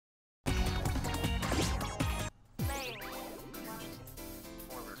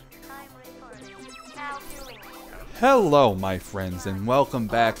Hello my friends and welcome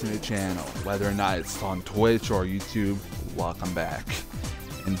back to the channel. Whether or not it's on Twitch or YouTube, welcome back.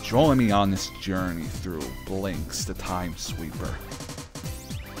 And join me on this journey through BLiNX the Time Sweeper.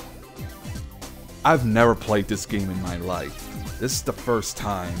 I've never played this game in my life. This is the first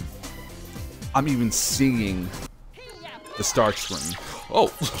time I'm even seeing the start screen.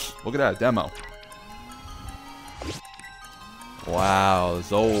 Oh, look at that demo. Wow,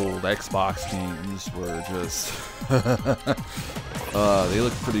 those old Xbox games were just... they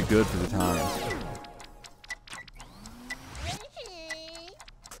look pretty good for the time.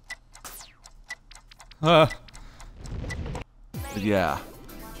 Yeah,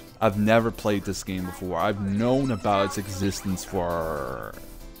 I've never played this game before. I've known about its existence for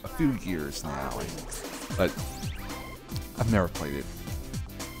a few years now, but I've never played it.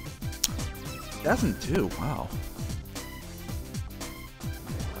 2002, wow.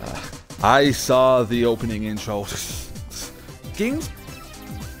 I saw the opening intro. Games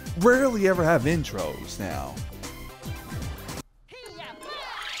rarely ever have intros now.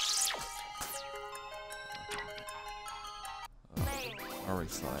 Alright,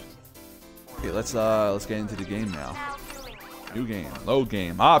 slide. Okay, let's get into the game now. New game, load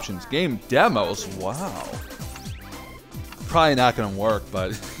game, options, game demos. Wow. Probably not gonna work,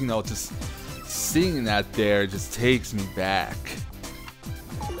 but you know, just seeing that there just takes me back.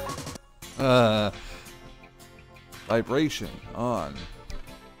 Vibration on.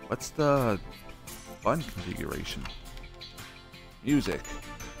 What's the fun configuration? Music.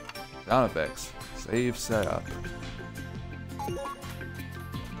 Sound effects. Save setup.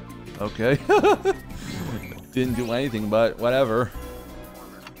 Okay. Didn't do anything, but whatever.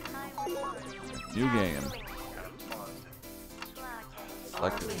 New game.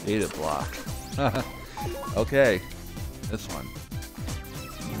 Select the data block. Okay. This one.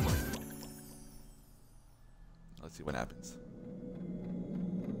 Let's see what happens.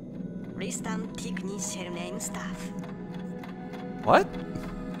 What?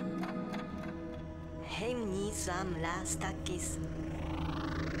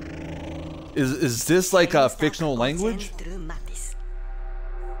 Is this like a fictional language?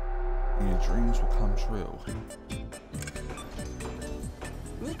 And your dreams will come true.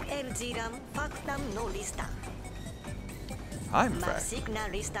 Time track.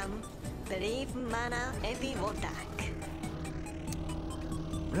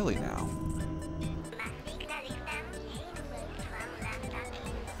 Really now?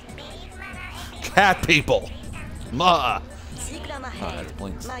 Cat people! Ma! Oh, that's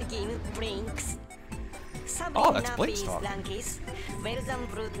BLiNX. Oh, that's BLiNX talking.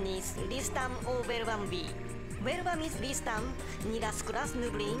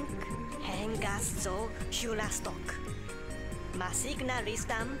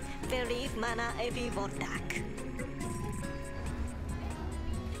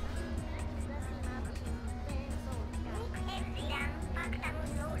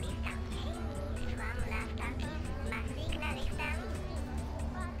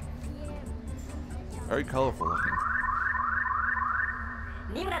 Very colorful looking.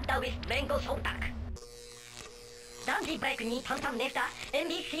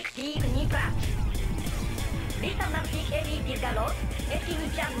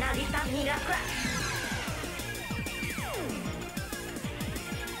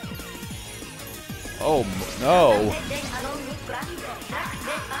 Oh no!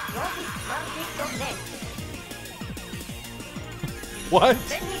 What?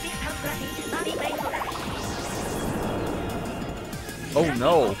 Oh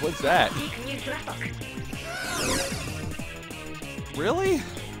no, what's that? Really?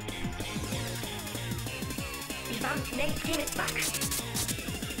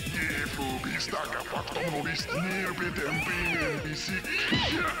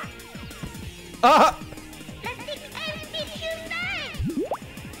 Ah!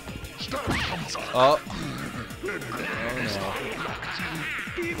 Oh.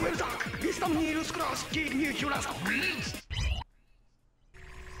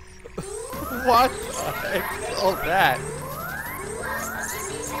 What the heck is all that?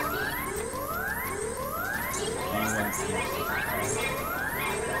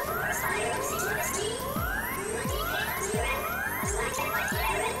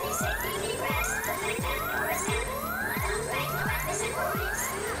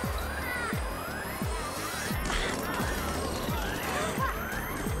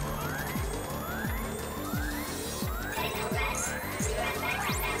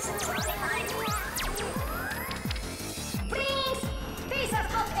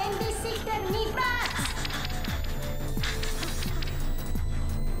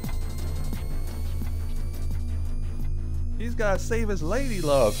 He's gotta save his lady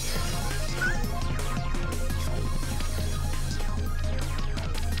love.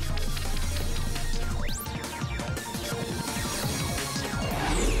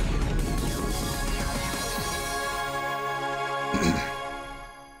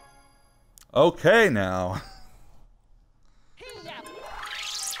 Okay, now.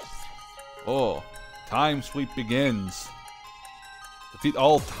 Oh, time sweep begins. Defeat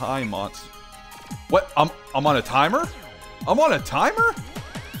all time monsters. What? I'm on a timer? I'm on a timer?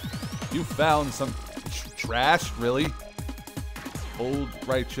 You found some trash, really? Hold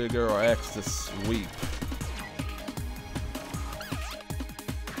right trigger or X to sweep.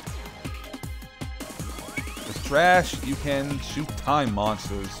 With trash, you can shoot time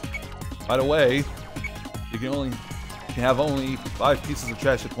monsters. By the way, you can have only 5 pieces of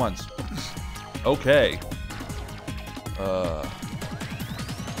trash at once. Okay.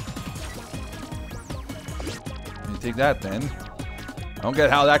 Let me take that then. I don't get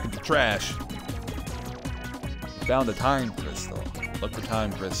how that could be trash. Found a time crystal. Look for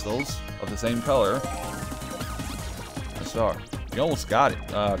time crystals of the same color. I saw. You almost got it.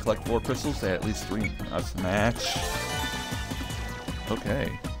 Collect 4 crystals to at least 3. That's a match.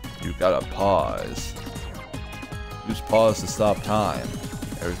 Okay. You gotta pause. Use pause to stop time.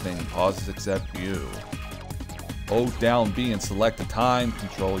 Everything pauses except you. Hold down B and select the time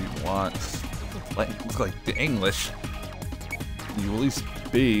control you want. Looks like the English. You release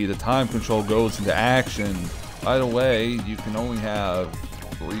B, the time control goes into action. By the way, you can only have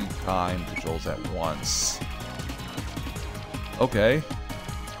 3 time controls at once. Okay.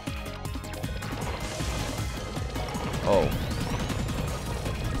 Oh.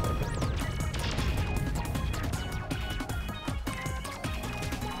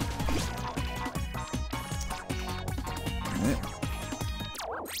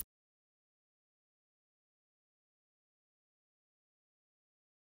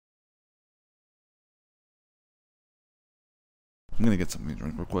 I'm gonna get something to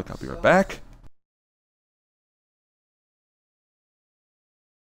drink real quick. I'll be right back.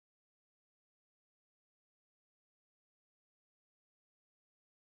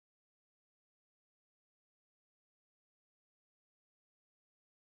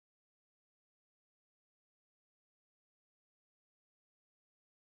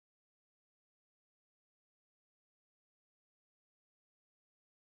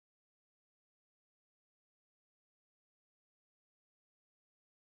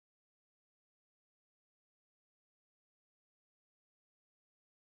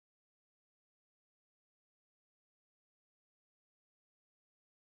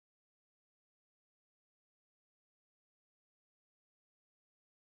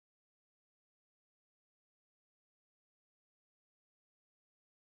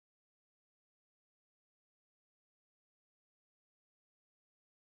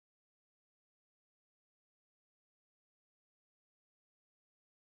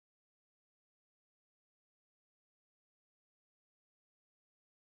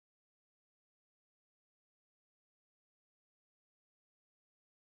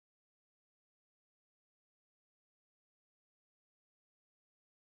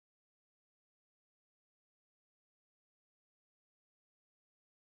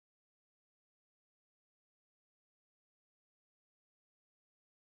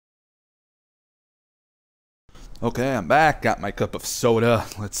 Okay, I'm back. Got my cup of soda.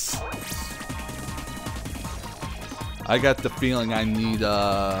 I got the feeling I need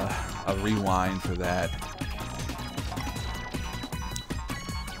a rewind for that.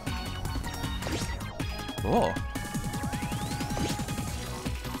 Oh.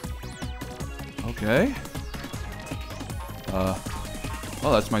 Okay. Oh,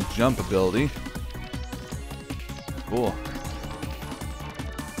 that's my jump ability. Cool.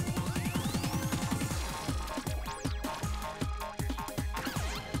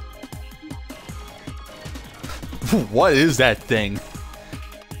 What is that thing?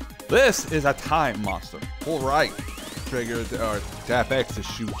 This is a time monster. Pull right trigger or tap X to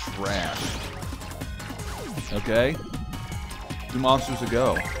shoot trash. Okay. 2 monsters to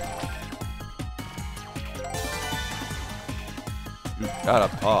go. You gotta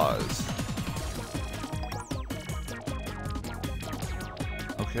pause.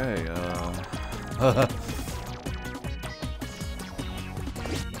 Okay,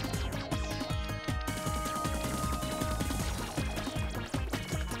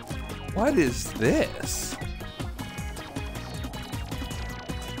 what is this?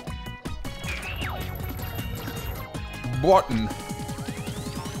 Button.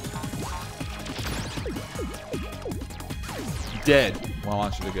 Dead. Well, I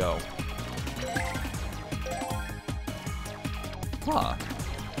want you to go. Huh.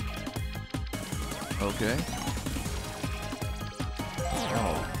 Okay.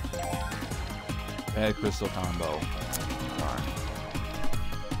 Oh. Bad crystal combo. Darn.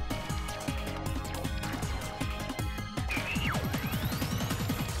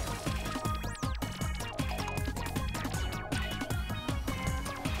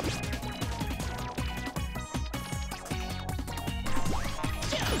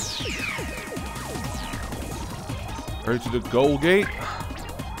 Ready to the goal gate.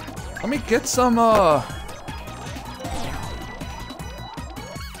 Let me get some,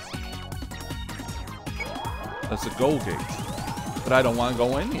 That's a goal gate. But I don't want to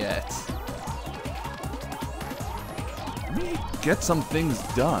go in yet. Let me get some things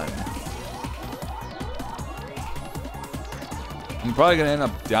done. I'm probably gonna end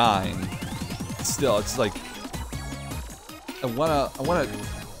up dying. Still, it's like I wanna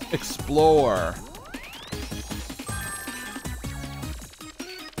explore.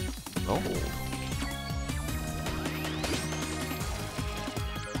 Gold.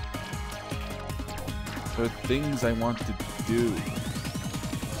 There are things I want to do.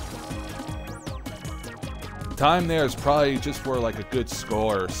 Time there is probably just for like a good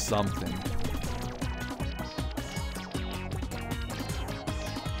score or something.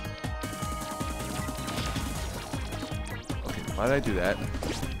 Okay, why did I do that?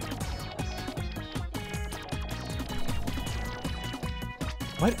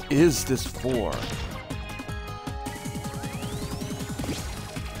 What is this for?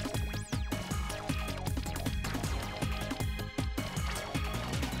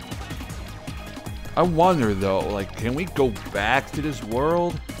 I wonder though, like, can we go back to this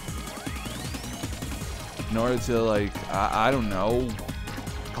world? In order to, like, I don't know,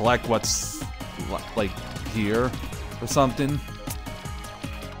 collect what's, like, here or something?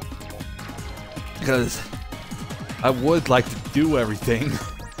 Because I would like to do everything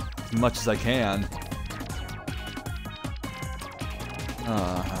as much as I can.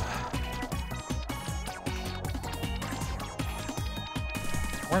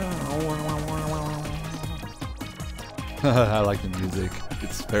 I like the music.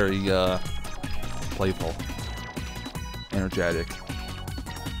 It's very playful, energetic.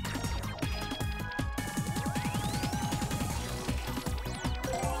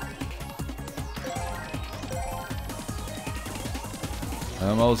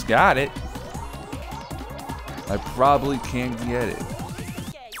 Almost got it. I probably can't get it.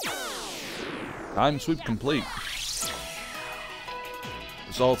 Time sweep complete.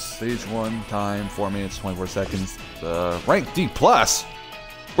 Results, stage 1, time 4 minutes 24 seconds. Rank D+.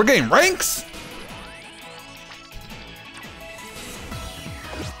 We're getting ranks?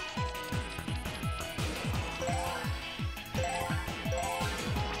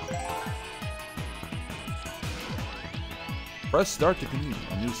 Press start to continue.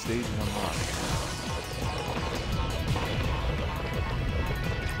 A new stage is unlocked.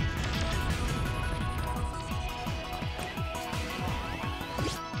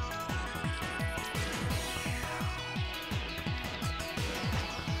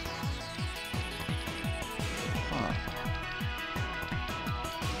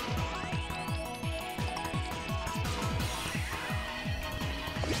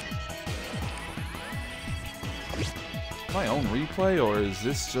 My own replay, or is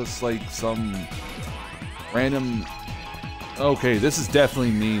this just like some random... Okay, this is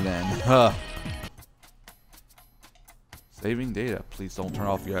definitely me then. Huh. Saving data. Please don't turn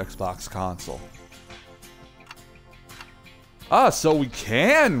off your Xbox console. Ah, so we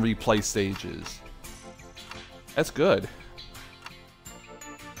can replay stages. That's good.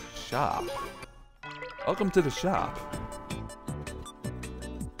 Shop. Welcome to the shop.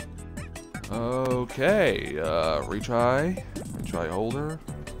 Okay, retry holder.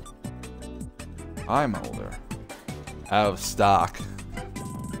 I'm older. Out of stock.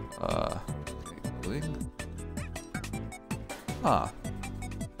 Huh.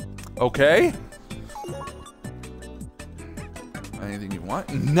 Okay. Anything you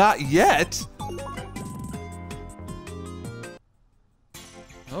want? Not yet.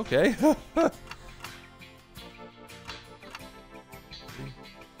 Okay.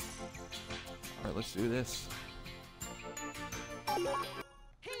 Alright, let's do this.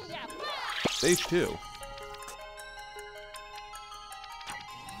 Stage 2.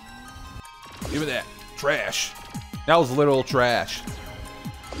 Give me that. Trash. That was literal trash. 1,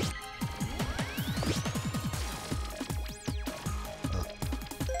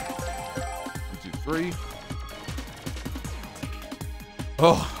 2, 3.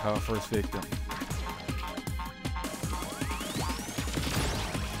 Oh, our first victim.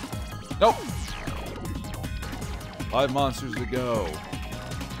 Nope. 5 monsters to go.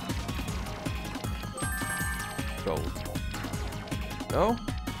 Go. Go.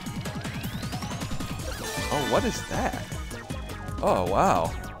 Oh, what is that? Oh,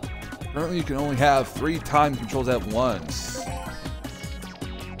 wow. Currently, you can only have 3 time controls at once.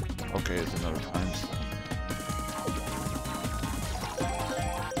 Okay, it's another time zone.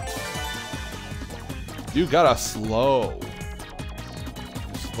 You gotta slow.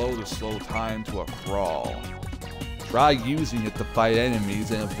 You slow time to a crawl. Try using it to fight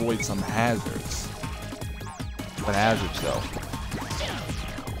enemies and avoid some hazards. What hazards, though?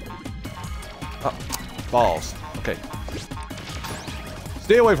 Oh, balls. Okay.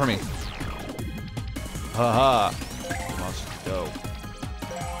 Stay away from me. Haha. Must go.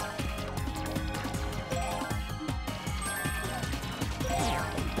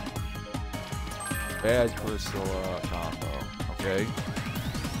 Bad crystal combo. Okay.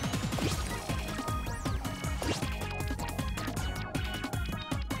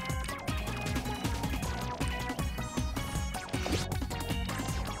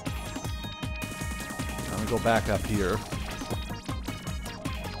 Let me go back up here.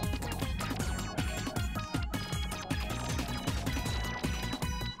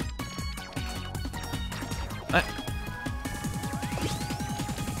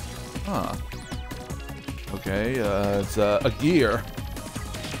 Huh. Okay, it's a gear.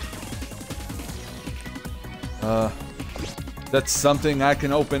 That's something I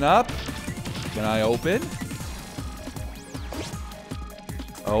can open up? Can I open?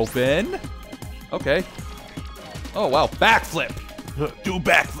 Open? Okay. Oh, wow, backflip! Do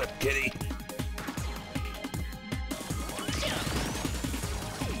backflip, kitty!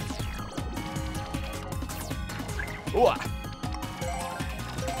 Ooh.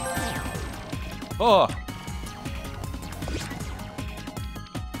 Oh!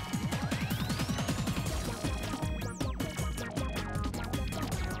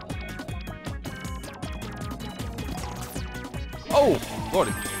 Oh,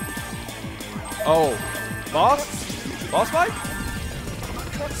 lordy. Oh, boss? Boss fight?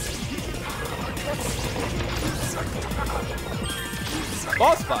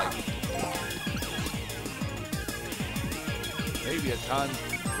 Boss fight? Maybe a time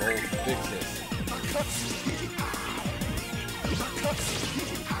will fix this.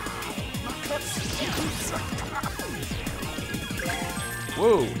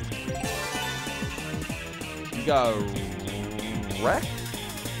 Whoa. You got wreck?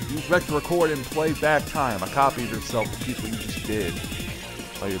 Use rec to record and play back time. A copy of yourself repeats what you just did.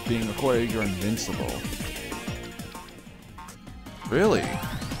 While you're being recorded, you're invincible. Really?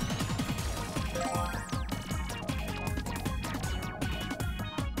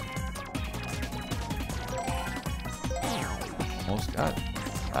 Almost got it.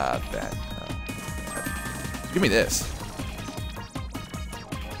 Bad. Give me this.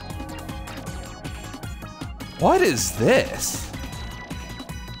 What is this?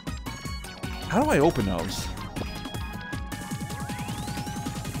 How do I open those?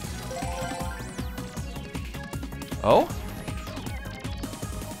 Oh?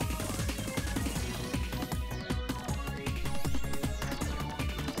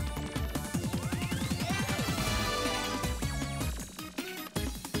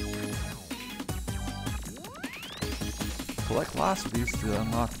 Collect lots of these to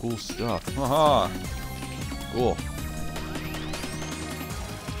unlock cool stuff. Haha. Cool.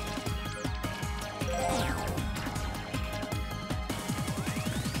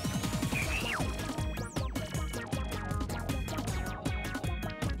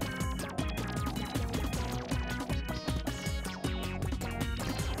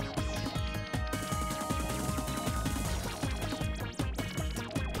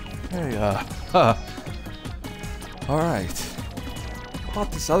 Hey, alright. How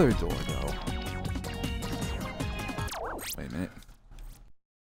about this other door, though? Wait a minute.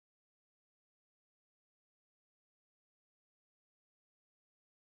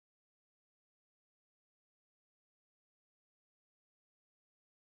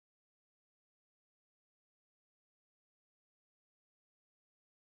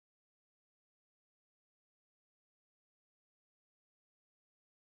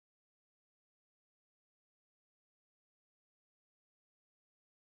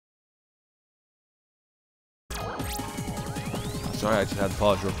 Sorry, I just had to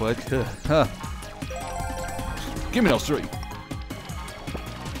pause real quick. Give me those 3.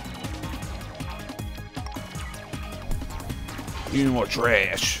 Need more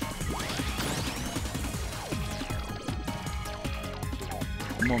trash.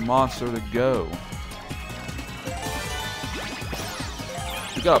 One more monster to go.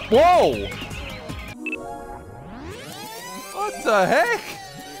 You got whoa! the heck?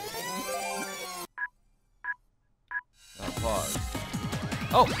 Pause.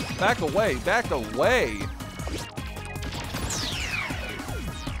 Oh, back away, back away.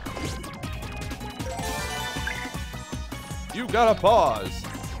 You gotta pause.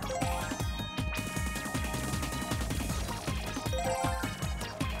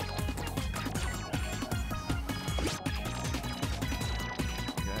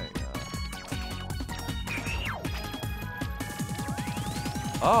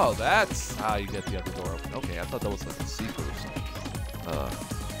 Oh, that's how you get the other door open. Okay, I thought that was like a secret or something.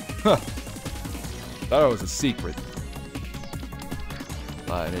 Thought it was a secret.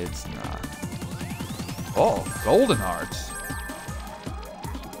 But it's not. Oh, golden hearts.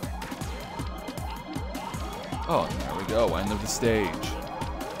 Oh, there we go. End of the stage.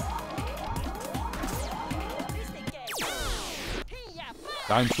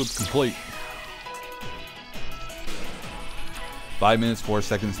 Time slip complete. 5 minutes, 4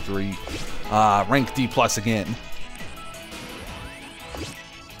 seconds, 3. Rank D+ again.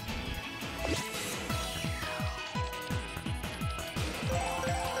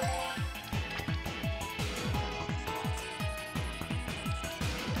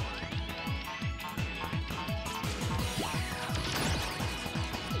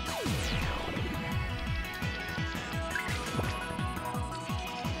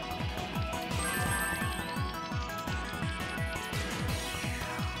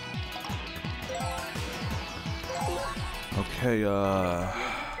 Okay, how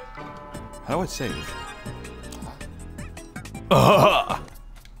do I save?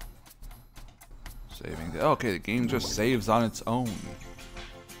 Saving. Okay, the game just saves on its own.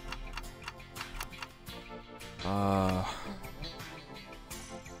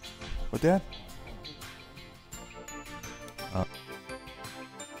 What that?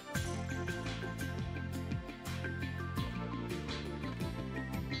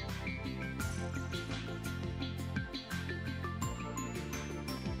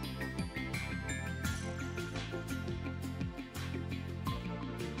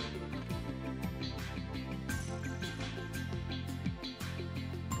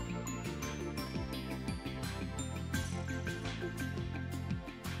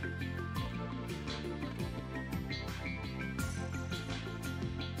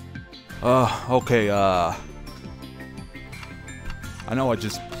 Okay, I know I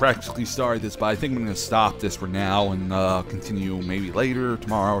just practically started this, but I think I'm gonna stop this for now and continue maybe later,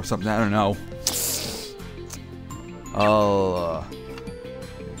 tomorrow or something, I don't know.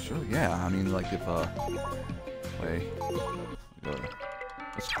 Sure, yeah, I mean, like, if, wait,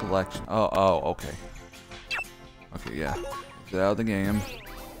 what's collection? Oh, okay. Okay, yeah, get out of the game.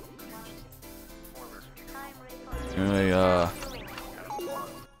 Anyway,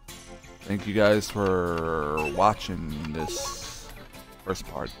 thank you guys for watching this first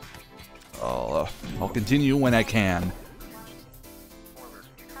part. I'll continue when I can.